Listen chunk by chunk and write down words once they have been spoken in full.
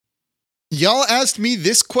Y'all asked me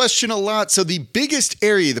this question a lot, so the biggest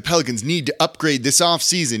area the Pelicans need to upgrade this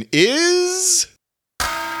offseason is...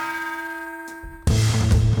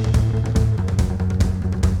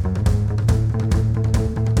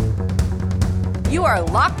 You are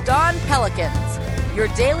Locked On Pelicans, your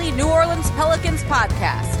daily New Orleans Pelicans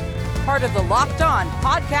podcast. Part of the Locked On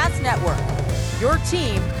Podcast Network, your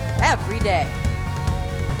team every day.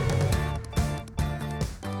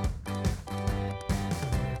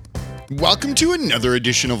 Welcome to another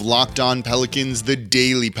edition of Locked On Pelicans, the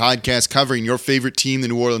daily podcast covering your favorite team, the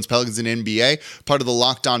New Orleans Pelicans and NBA, part of the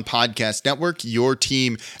Locked On Podcast Network, your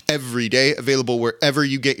team every day, available wherever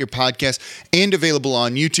you get your podcast and available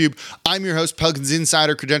on YouTube. I'm your host, Pelicans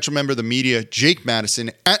Insider, credential member of the media, Jake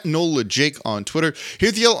Madison, at NOLA Jake on Twitter. Here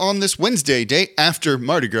with you on this Wednesday, day after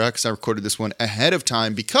Mardi Gras, because I recorded this one ahead of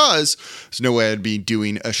time because there's no way I'd be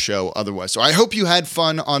doing a show otherwise. So I hope you had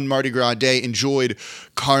fun on Mardi Gras Day, enjoyed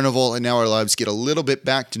Carnival, and now our lives get a little bit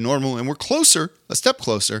back to normal, and we're a step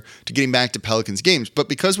closer to getting back to Pelicans games. But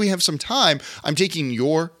because we have some time, I'm taking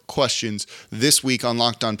your questions this week on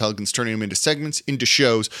Locked On Pelicans, turning them into segments, into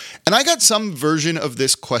shows. And I got some version of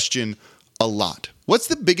this question a lot. What's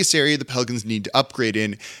the biggest area the Pelicans need to upgrade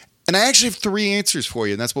in? And I actually have three answers for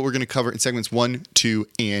you, and that's what we're going to cover in segments 1, 2,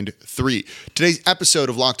 and 3. Today's episode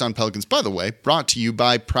of Locked On Pelicans, by the way, brought to you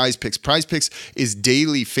by Prize Picks. Prize Picks is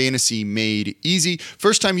daily fantasy made easy.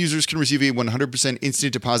 First-time users can receive a 100%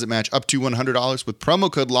 instant deposit match up to $100 with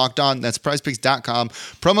promo code Locked On. That's prizepicks.com,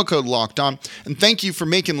 promo code Locked On. And thank you for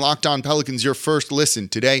making Locked On Pelicans your first listen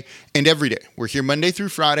today and every day. We're here Monday through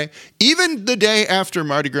Friday, even the day after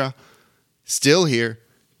Mardi Gras, still here,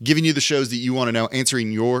 giving you the shows that you want to know,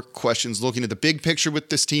 answering your questions, looking at the big picture with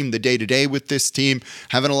this team, the day-to-day with this team,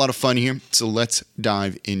 having a lot of fun here. So let's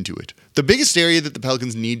dive into it. The biggest area that the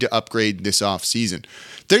Pelicans need to upgrade this offseason.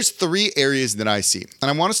 There's three areas that I see, and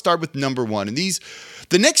I want to start with number one. And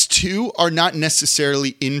the next two are not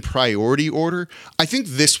necessarily in priority order. I think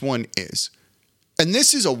this one is. And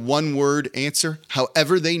this is a one-word answer,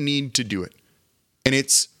 however they need to do it. And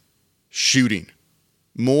it's shooting.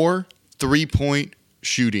 More three-point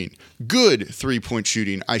shooting. Good three-point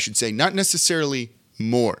shooting, I should say, not necessarily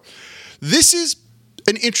more. This is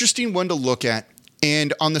an interesting one to look at,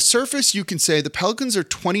 and on the surface, you can say the Pelicans are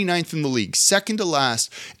 29th in the league, second to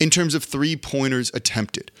last in terms of three-pointers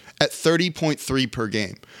attempted, at 30.3 per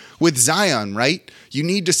game. With Zion, right, you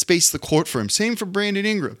need to space the court for him. Same for Brandon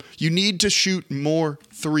Ingram. You need to shoot more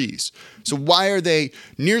threes. So why are they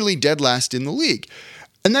nearly dead last in the league?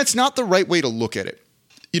 And that's not the right way to look at it.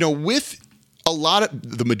 You know, with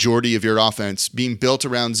the majority of your offense being built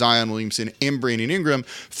around Zion Williamson and Brandon Ingram,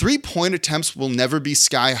 three-point attempts will never be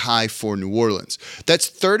sky high for New Orleans. That's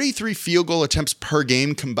 33 field goal attempts per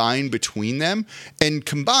game combined between them, and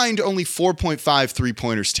combined only 4.5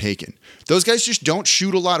 three-pointers taken. Those guys just don't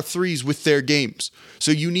shoot a lot of threes with their games.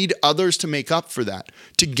 So you need others to make up for that.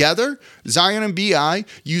 Together, Zion and BI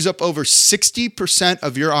use up over 60%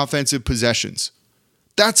 of your offensive possessions.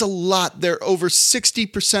 That's a lot. They're over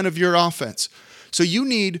 60% of your offense. So you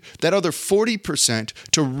need that other 40%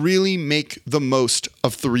 to really make the most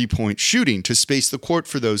of three-point shooting, to space the court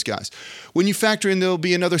for those guys. When you factor in there'll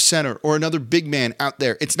be another center or another big man out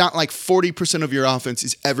there, it's not like 40% of your offense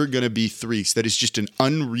is ever going to be threes. That is just an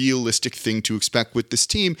unrealistic thing to expect with this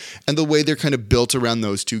team and the way they're kind of built around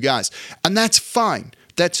those two guys. And that's fine.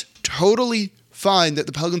 That's totally fine that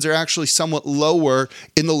the Pelicans are actually somewhat lower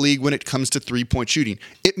in the league when it comes to three-point shooting.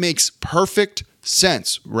 It makes perfect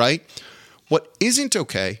sense, right? What isn't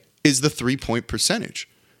okay is the three-point percentage.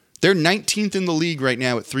 They're 19th in the league right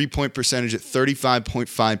now at three-point percentage at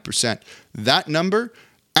 35.5%. That number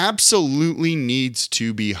absolutely needs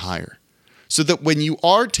to be higher, so that when you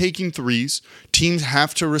are taking threes, teams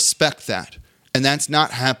have to respect that. And that's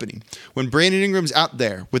not happening. When Brandon Ingram's out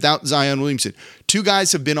there without Zion Williamson, two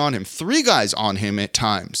guys have been on him, three guys on him at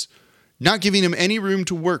times, not giving him any room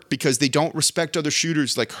to work because they don't respect other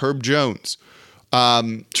shooters like Herb Jones.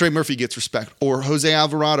 Trey Murphy gets respect, or Jose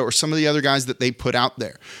Alvarado, or some of the other guys that they put out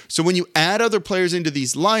there. So when you add other players into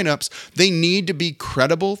these lineups, they need to be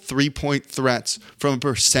credible three-point threats from a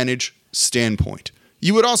percentage standpoint.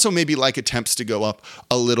 You would also maybe like attempts to go up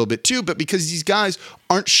a little bit too, but because these guys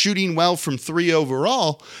aren't shooting well from three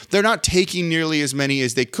overall, they're not taking nearly as many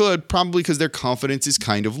as they could, probably because their confidence is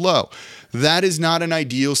kind of low. That is not an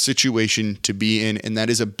ideal situation to be in, and that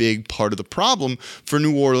is a big part of the problem for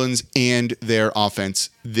New Orleans and their offense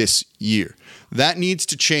this year. That needs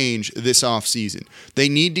to change this offseason. They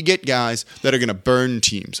need to get guys that are going to burn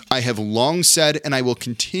teams. I have long said, and I will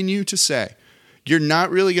continue to say, you're not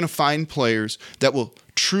really going to find players that will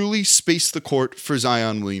truly space the court for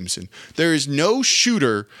Zion Williamson. There is no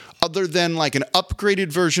shooter other than like an upgraded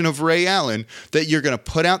version of Ray Allen that you're going to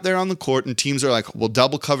put out there on the court and teams are like, we'll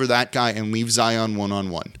double cover that guy and leave Zion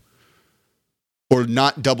one-on-one. Or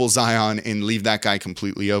not double Zion and leave that guy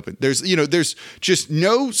completely open. There's just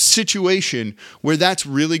no situation where that's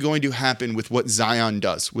really going to happen with what Zion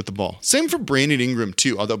does with the ball. Same for Brandon Ingram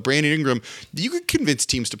too. Although Brandon Ingram, you could convince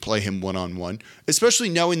teams to play him one-on-one, especially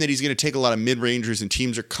knowing that he's going to take a lot of mid-rangers and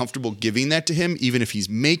teams are comfortable giving that to him, even if he's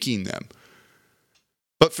making them.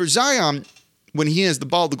 But for Zion, when he has the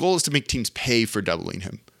ball, the goal is to make teams pay for doubling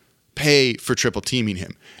him. Pay for triple teaming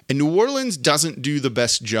him. And New Orleans doesn't do the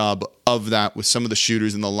best job of that with some of the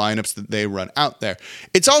shooters and the lineups that they run out there.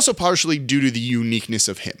 It's also partially due to the uniqueness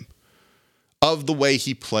of him, of the way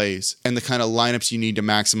he plays and the kind of lineups you need to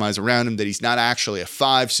maximize around him, that he's not actually a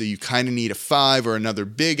 5, so you kind of need a 5 or another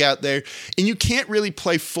big out there. And you can't really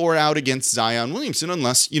play 4 out against Zion Williamson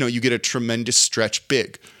unless, you get a tremendous stretch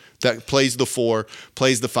big that plays the 4,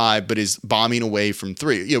 plays the 5, but is bombing away from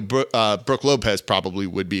 3. Brook Lopez probably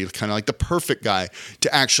would be kind of like the perfect guy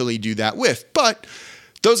to actually do that with. But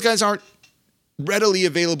those guys aren't readily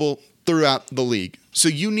available throughout the league. So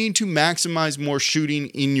you need to maximize more shooting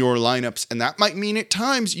in your lineups. And that might mean at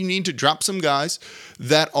times you need to drop some guys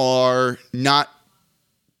that are not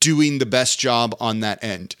doing the best job on that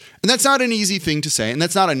end. And that's not an easy thing to say. And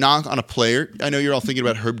that's not a knock on a player. I know you're all thinking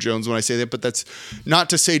about Herb Jones when I say that, but that's not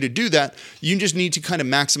to say to do that. You just need to kind of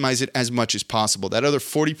maximize it as much as possible. That other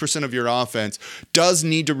 40% of your offense does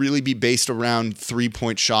need to really be based around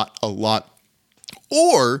 3-point shot a lot,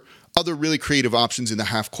 or other really creative options in the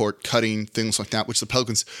half court, cutting, things like that, which the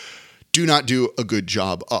Pelicans do not do a good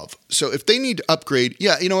job of. So if they need to upgrade,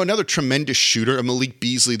 another tremendous shooter, a Malik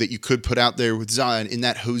Beasley that you could put out there with Zion in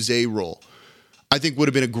that Jose role, I think would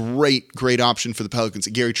have been a great option for the Pelicans.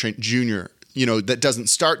 Gary Trent Jr., that doesn't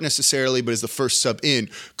start necessarily, but as the first sub in,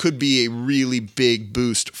 could be a really big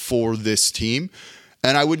boost for this team.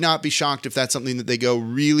 And I would not be shocked if that's something that they go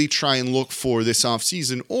really try and look for this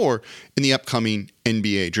offseason or in the upcoming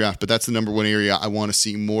NBA draft. But that's the number one area I want to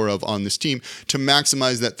see more of on this team, to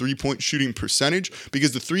maximize that 3-point shooting percentage,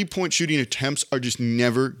 because the 3-point shooting attempts are just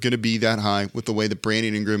never going to be that high with the way that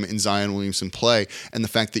Brandon Ingram and Zion Williamson play and the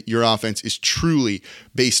fact that your offense is truly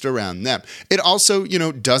based around them. It also,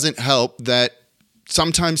 doesn't help that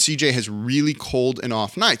sometimes CJ has really cold and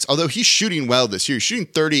off nights, although he's shooting well this year. He's shooting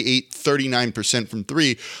 39% from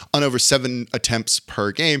 3 on over 7 attempts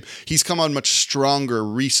per game. He's come on much stronger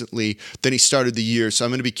recently than he started the year, so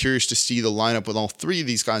I'm going to be curious to see the lineup with all 3 of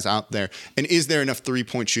these guys out there. And is there enough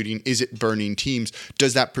 3-point shooting? Is it burning teams?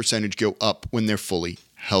 Does that percentage go up when they're fully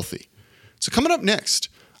healthy? So coming up next,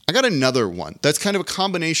 I got another one that's kind of a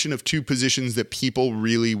combination of 2 positions that people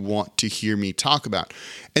really want to hear me talk about.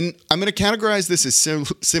 And I'm going to categorize this as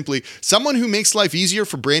simply someone who makes life easier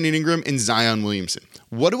for Brandon Ingram and Zion Williamson.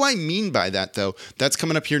 What do I mean by that, though? That's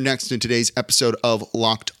coming up here next in today's episode of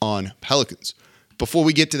Locked On Pelicans. Before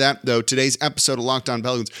we get to that, though, today's episode of Locked On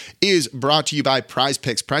Pelicans is brought to you by Prize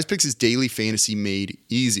Picks. Prize Picks is daily fantasy made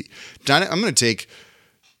easy. I'm going to take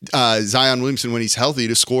Zion Williamson, when he's healthy,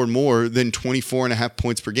 to score more than 24.5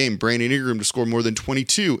 points per game. Brandon Ingram to score more than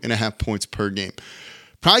 22.5 points per game.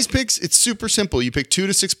 Prize Picks, it's super simple. You pick 2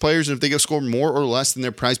 to 6 players, and if they go score more or less than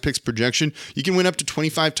their Prize Picks projection, you can win up to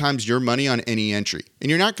 25 times your money on any entry. And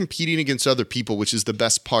you're not competing against other people, which is the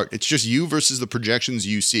best part. It's just you versus the projections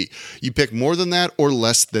you see. You pick more than that or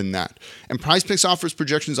less than that. And Prize Picks offers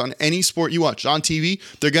projections on any sport you watch. On TV,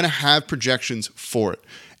 they're going to have projections for it.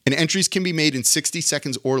 And entries can be made in 60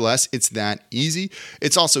 seconds or less. It's that easy.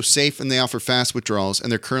 It's also safe, and they offer fast withdrawals,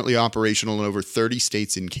 and they're currently operational in over 30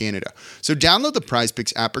 states in Canada. So download the Prize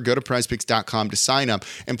Picks app or go to prizepicks.com to sign up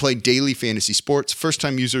and play daily fantasy sports.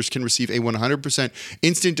 First-time users can receive a 100%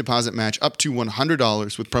 instant deposit match up to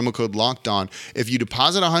 $100 with promo code LOCKEDON. If you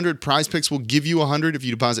deposit $100, Prize Picks will give you $100. If you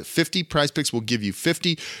deposit $50, Prize Picks will give you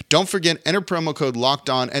 $50. Don't forget, enter promo code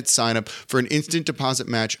LOCKEDON at sign-up for an instant deposit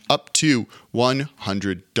match up to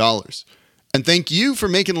 $100. And thank you for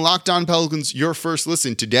making Locked On Pelicans your first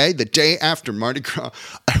listen today, the day after Mardi Gras.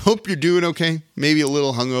 I hope you're doing okay, maybe a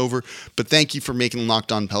little hungover, but thank you for making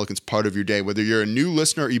Locked On Pelicans part of your day. Whether you're a new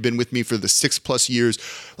listener or you've been with me for the 6+ years,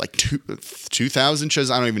 like 2,000 shows,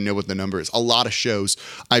 I don't even know what the number is, a lot of shows.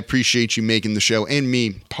 I appreciate you making the show and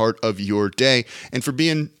me part of your day, and for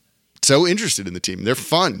being so interested in the team. They're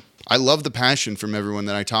fun. I love the passion from everyone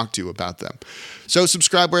that I talk to about them. So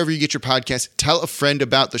subscribe wherever you get your podcast. Tell a friend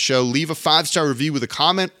about the show. Leave a 5-star review with a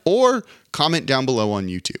comment, or comment down below on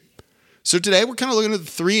YouTube. So today we're kind of looking at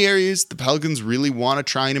the three areas the Pelicans really want to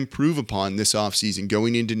try and improve upon this offseason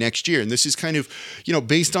going into next year. And this is kind of,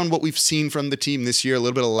 based on what we've seen from the team this year, a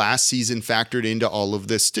little bit of last season factored into all of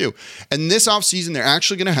this too. And this offseason, they're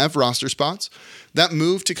actually going to have roster spots. That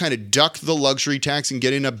move to kind of duck the luxury tax and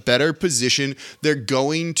get in a better position, they're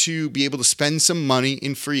going to be able to spend some money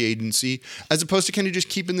in free agency as opposed to kind of just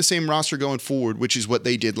keeping the same roster going forward, which is what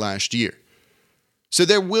they did last year. So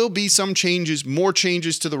there will be some changes, more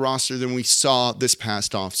changes to the roster than we saw this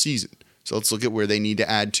past offseason. So let's look at where they need to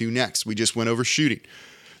add to next. We just went over shooting.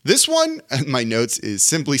 This one, my notes, is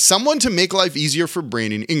simply someone to make life easier for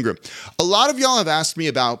Brandon Ingram. A lot of y'all have asked me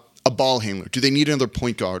about a ball handler. Do they need another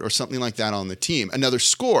point guard or something like that on the team? Another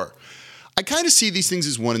scorer. I kind of see these things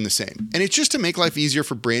as one and the same. And it's just to make life easier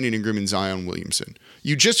for Brandon Ingram and Zion Williamson.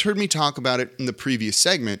 You just heard me talk about it in the previous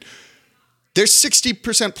segment. There's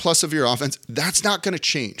 60% plus of your offense. That's not going to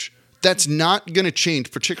change. That's not going to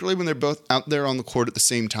change, particularly when they're both out there on the court at the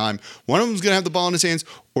same time. One of them's going to have the ball in his hands,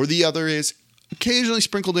 or the other is occasionally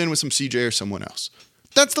sprinkled in with some CJ or someone else.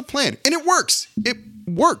 That's the plan. And it works. It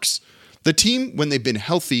works. The team, when they've been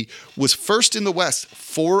healthy, was first in the West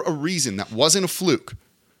for a reason. That wasn't a fluke.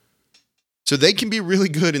 So they can be really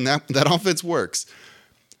good, and that offense works.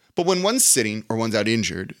 But when one's sitting or one's out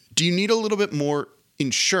injured, do you need a little bit more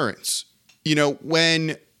insurance?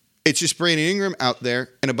 When it's just Brandon Ingram out there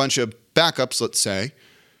and a bunch of backups, let's say,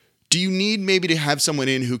 do you need maybe to have someone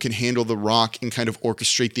in who can handle the rock and kind of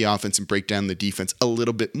orchestrate the offense and break down the defense a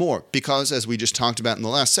little bit more? Because as we just talked about in the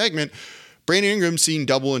last segment, Brandon Ingram's seeing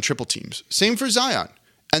double and triple teams. Same for Zion.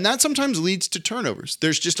 And that sometimes leads to turnovers.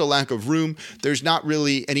 There's just a lack of room. There's not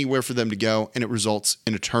really anywhere for them to go, and it results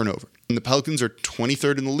in a turnover. And the Pelicans are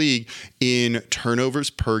 23rd in the league in turnovers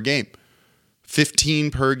per game, 15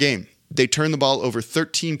 per game. They turn the ball over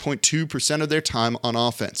 13.2% of their time on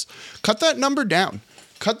offense. Cut that number down.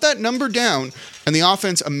 And the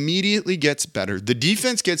offense immediately gets better. The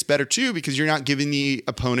defense gets better too because you're not giving the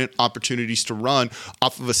opponent opportunities to run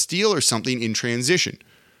off of a steal or something in transition.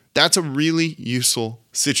 That's a really useful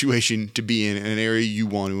situation to be in an area you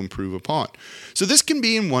want to improve upon. So this can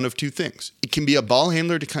be in one of two things. It can be a ball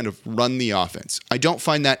handler to kind of run the offense. I don't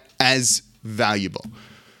find that as valuable.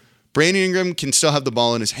 Brandon Ingram can still have the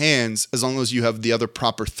ball in his hands as long as you have the other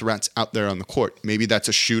proper threats out there on the court. Maybe that's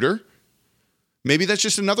a shooter. Maybe that's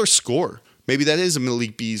just another scorer. Maybe that is a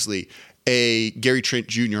Malik Beasley, a Gary Trent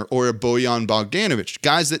Jr., or a Bojan Bogdanovic,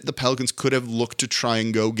 guys that the Pelicans could have looked to try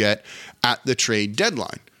and go get at the trade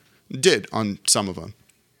deadline. Did on some of them.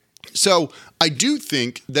 So I do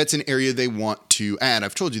think that's an area they want to add.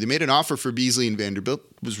 I've told you, they made an offer for Beasley and Vanderbilt.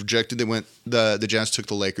 It was rejected. The Jazz took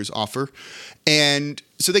the Lakers offer. And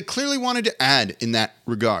so they clearly wanted to add in that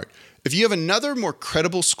regard. If you have another more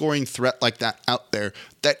credible scoring threat like that out there,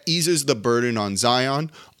 that eases the burden on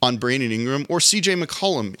Zion, on Brandon Ingram, or CJ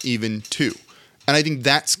McCollum even too. And I think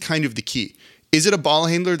that's kind of the key. Is it a ball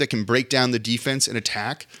handler that can break down the defense and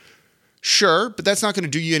attack? Sure, but that's not going to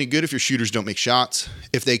do you any good if your shooters don't make shots,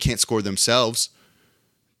 if they can't score themselves.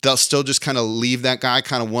 They'll still just kind of leave that guy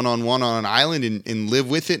kind of one-on-one on an island and live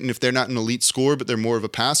with it. And if they're not an elite scorer, but they're more of a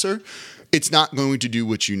passer, it's not going to do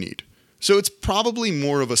what you need. So it's probably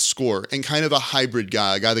more of a scorer and kind of a hybrid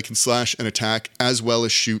guy, a guy that can slash and attack as well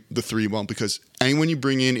as shoot the three well, because anyone you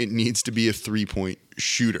bring in, it needs to be a three-point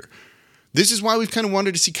shooter. This is why we've kind of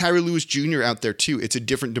wanted to see Kira Lewis Jr. out there too. It's a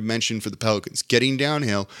different dimension for the Pelicans. Getting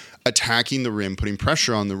downhill, attacking the rim, putting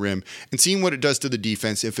pressure on the rim, and seeing what it does to the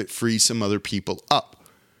defense if it frees some other people up.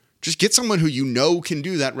 Just get someone who you know can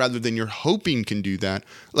do that rather than you're hoping can do that,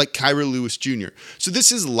 like Kira Lewis Jr. So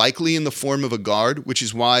this is likely in the form of a guard, which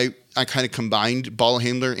is why I kind of combined ball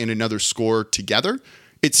handler and another scorer together.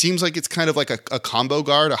 It seems like it's kind of like a combo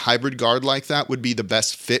guard, a hybrid guard like that would be the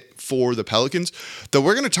best fit for the Pelicans. Though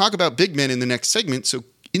we're going to talk about big men in the next segment, so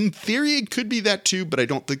in theory it could be that too, but I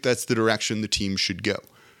don't think that's the direction the team should go.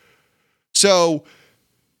 So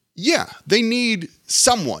yeah, they need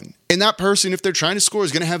someone. And that person, if they're trying to score,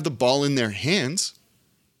 is going to have the ball in their hands,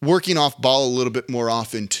 working off ball a little bit more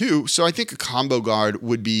often too. So I think a combo guard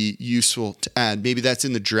would be useful to add. Maybe that's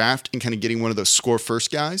in the draft and kind of getting one of those score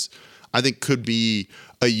first guys. I think could be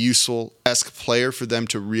a useful-esque player for them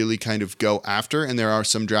to really kind of go after. And there are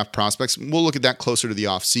some draft prospects. We'll look at that closer to the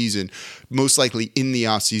offseason. Most likely in the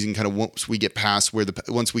offseason, kind of once we get past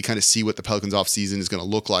once we kind of see what the Pelicans offseason is going to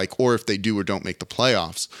look like, or if they do or don't make the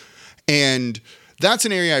playoffs. And that's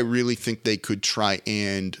an area I really think they could try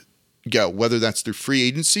and go, whether that's through free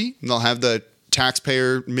agency, and they'll have the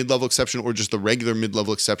taxpayer mid-level exception or just the regular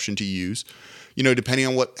mid-level exception to use. Depending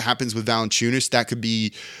on what happens with Valanciunas, that could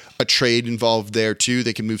be a trade involved there too.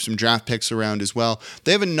 They can move some draft picks around as well.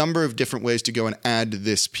 They have a number of different ways to go and add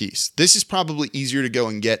this piece. This is probably easier to go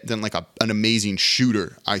and get than like an amazing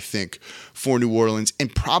shooter, I think, for New Orleans,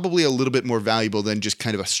 and probably a little bit more valuable than just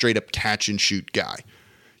kind of a straight up catch and shoot guy.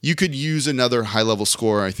 You could use another high-level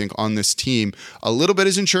scorer, I think, on this team. A little bit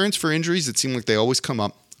as insurance for injuries. It seemed like they always come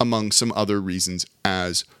up among some other reasons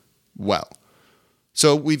as well.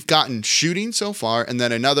 So we've gotten shooting so far, and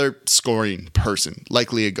then another scoring person,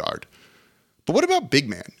 likely a guard. But what about big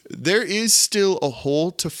man? There is still a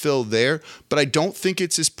hole to fill there, but I don't think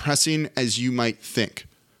it's as pressing as you might think.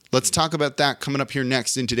 Let's talk about that coming up here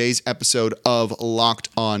next in today's episode of Locked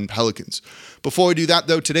On Pelicans. Before we do that,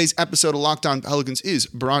 though, today's episode of Locked On Pelicans is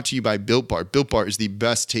brought to you by Built Bar. Built Bar is the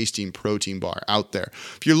best tasting protein bar out there.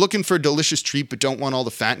 If you're looking for a delicious treat but don't want all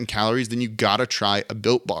the fat and calories, then you gotta try a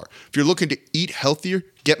Built Bar. If you're looking to eat healthier,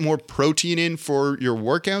 get more protein in for your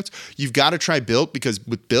workouts, you've got to try Built, because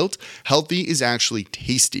with Built, healthy is actually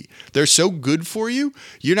tasty. They're so good for you,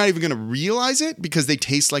 you're not even going to realize it because they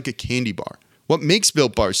taste like a candy bar. What makes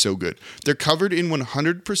Built Bars so good? They're covered in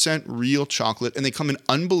 100% real chocolate, and they come in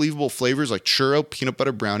unbelievable flavors like churro, peanut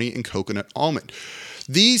butter brownie, and coconut almond.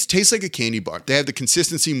 These taste like a candy bar. They have the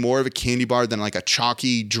consistency more of a candy bar than like a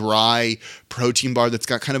chalky, dry protein bar that's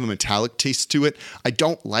got kind of a metallic taste to it. I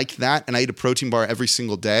don't like that, and I eat a protein bar every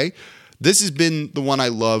single day. This has been the one I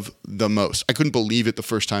love the most. I couldn't believe it the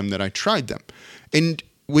first time that I tried them. And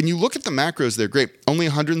when you look at the macros, they're great. Only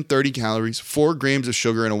 130 calories, 4 grams of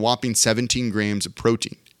sugar, and a whopping 17 grams of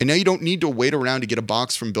protein. And now you don't need to wait around to get a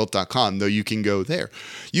box from Built.com, though you can go there.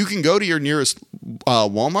 You can go to your nearest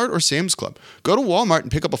Walmart or Sam's Club. Go to Walmart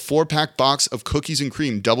and pick up a 4-pack box of cookies and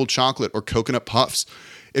cream, double chocolate, or coconut puffs.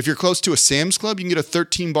 If you're close to a Sam's Club, you can get a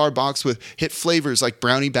 13-bar box with hit flavors like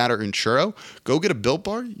brownie batter and churro. Go get a Built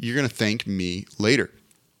Bar. You're going to thank me later.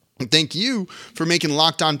 And thank you for making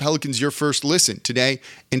Locked On Pelicans your first listen today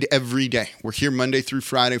and every day. We're here Monday through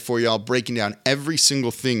Friday for y'all, breaking down every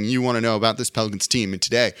single thing you want to know about this Pelicans team. And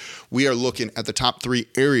today, we are looking at the top 3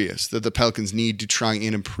 areas that the Pelicans need to try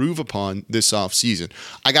and improve upon this offseason.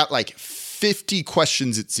 I got like 50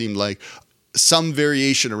 questions, it seemed like, some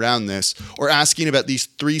variation around this, or asking about these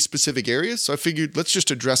 3 specific areas. So I figured let's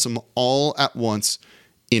just address them all at once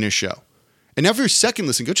in a show. And now for your second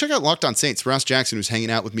listen, go check out Locked On Saints. Ross Jackson was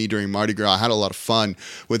hanging out with me during Mardi Gras. I had a lot of fun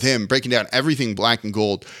with him, breaking down everything black and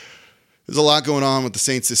gold. There's a lot going on with the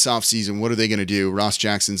Saints this offseason. What are they going to do? Ross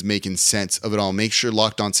Jackson's making sense of it all. Make sure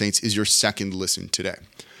Locked On Saints is your second listen today.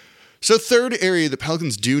 So third area the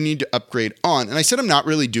Pelicans do need to upgrade on, and I said I'm not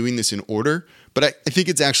really doing this in order, but I think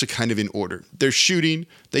it's actually kind of in order. They're shooting.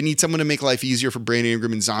 They need someone to make life easier for Brandon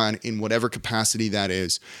Ingram and Zion in whatever capacity that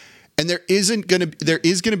is. And there is going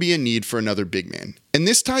to be a need for another big man. And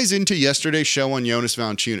this ties into yesterday's show on Jonas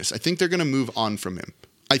Valanciunas. I think they're going to move on from him.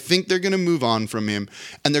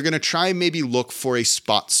 And they're going to try and maybe look for a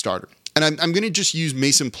spot starter. And I'm going to just use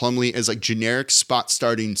Mason Plumlee as like generic spot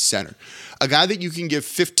starting center. A guy that you can give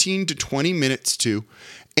 15 to 20 minutes to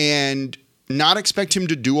and not expect him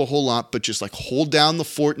to do a whole lot, but just like hold down the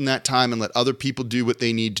fort in that time and let other people do what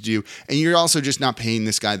they need to do. And you're also just not paying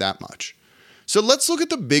this guy that much. So let's look at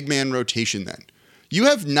the big man rotation then. You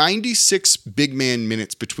have 96 big man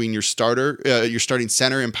minutes between your starting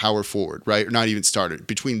center and power forward, right? Or not even starter,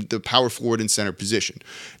 between the power forward and center position.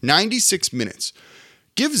 96 minutes.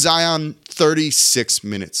 Give Zion 36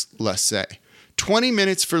 minutes, let's say. 20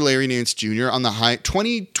 minutes for Larry Nance Jr. on the high,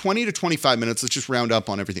 20 to 25 minutes. Let's just round up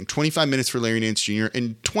on everything. 25 minutes for Larry Nance Jr.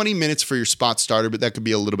 and 20 minutes for your spot starter, but that could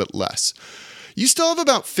be a little bit less. You still have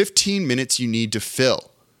about 15 minutes you need to fill.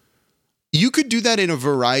 You could do that in a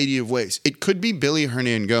variety of ways. It could be Billy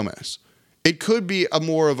Hernangomez. It could be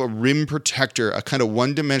more of a rim protector, a kind of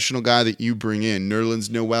one-dimensional guy that you bring in. Nerlens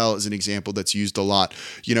Noel is an example that's used a lot,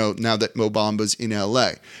 now that Mo Bamba's in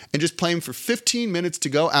LA. And just play him for 15 minutes to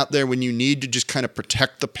go out there when you need to just kind of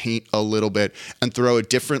protect the paint a little bit and throw a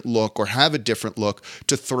different look or have a different look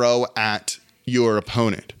to throw at your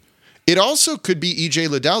opponent. It also could be E.J.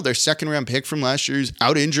 Liddell, their second-round pick from last year, who's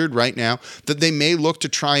out injured right now, that they may look to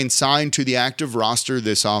try and sign to the active roster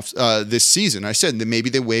this season. I said that maybe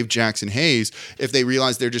they waive Jackson Hayes if they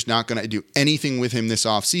realize they're just not going to do anything with him this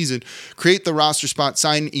offseason. Create the roster spot,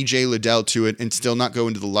 sign E.J. Liddell to it, and still not go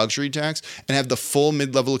into the luxury tax, and have the full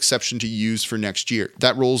mid-level exception to use for next year.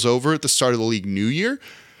 That rolls over at the start of the league new year.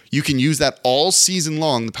 You can use that all season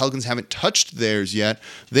long. The Pelicans haven't touched theirs yet.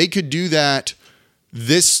 They could do that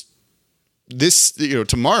this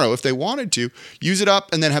tomorrow if they wanted to, use it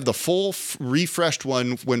up and then have the full refreshed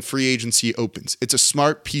one when free agency opens. It's a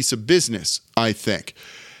smart piece of business, I think.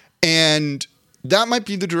 And that might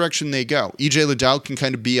be the direction they go. EJ Liddell can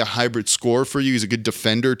kind of be a hybrid scorer for you. He's a good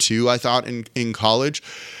defender too, I thought, in college.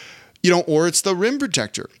 Or it's the rim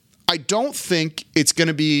protector. I don't think it's going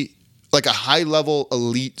to be like a high-level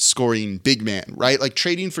elite scoring big man, right? Like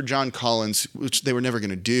trading for John Collins, which they were never going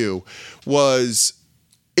to do,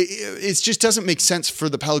 it just doesn't make sense for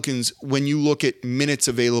the Pelicans when you look at minutes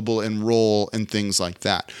available and role and things like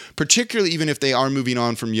that. Particularly even if they are moving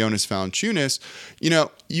on from Jonas Valanciunas,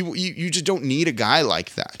 you just don't need a guy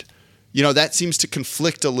like that. That seems to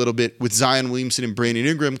conflict a little bit with Zion Williamson and Brandon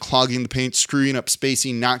Ingram clogging the paint, screwing up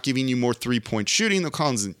spacing, not giving you more three-point shooting. Though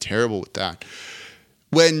Collins isn't terrible with that.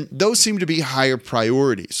 When those seem to be higher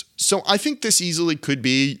priorities. So I think this easily could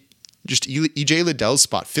be just EJ Liddell's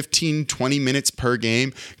spot, 15, 20 minutes per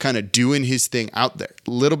game, kind of doing his thing out there.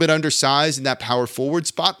 A little bit undersized in that power forward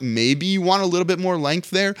spot. Maybe you want a little bit more length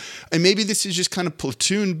there. And maybe this is just kind of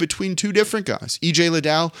platooned between two different guys. EJ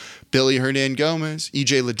Liddell, Billy Hernangomez,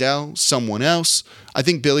 EJ Liddell, someone else. I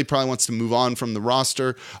think Billy probably wants to move on from the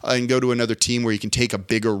roster and go to another team where he can take a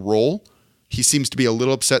bigger role. He seems to be a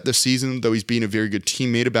little upset this season, though he's being a very good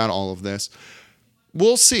teammate about all of this.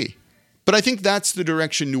 We'll see. But I think that's the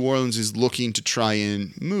direction New Orleans is looking to try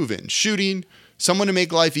and move in. Shooting, someone to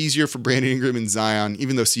make life easier for Brandon Ingram and Zion,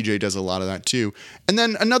 even though CJ does a lot of that too. And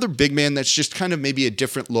then another big man that's just kind of maybe a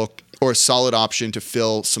different look or a solid option to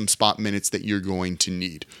fill some spot minutes that you're going to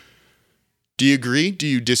need. Do you agree? Do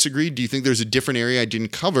you disagree? Do you think there's a different area I didn't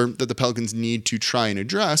cover that the Pelicans need to try and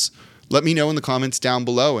address? Let me know in the comments down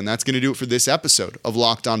below. And that's going to do it for this episode of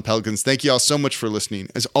Locked On Pelicans. Thank you all so much for listening.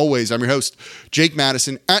 As always, I'm your host, Jake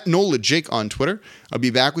Madison, at NolaJake on Twitter. I'll be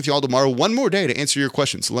back with you all tomorrow, one more day to answer your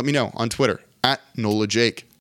questions. So let me know on Twitter, at NolaJake.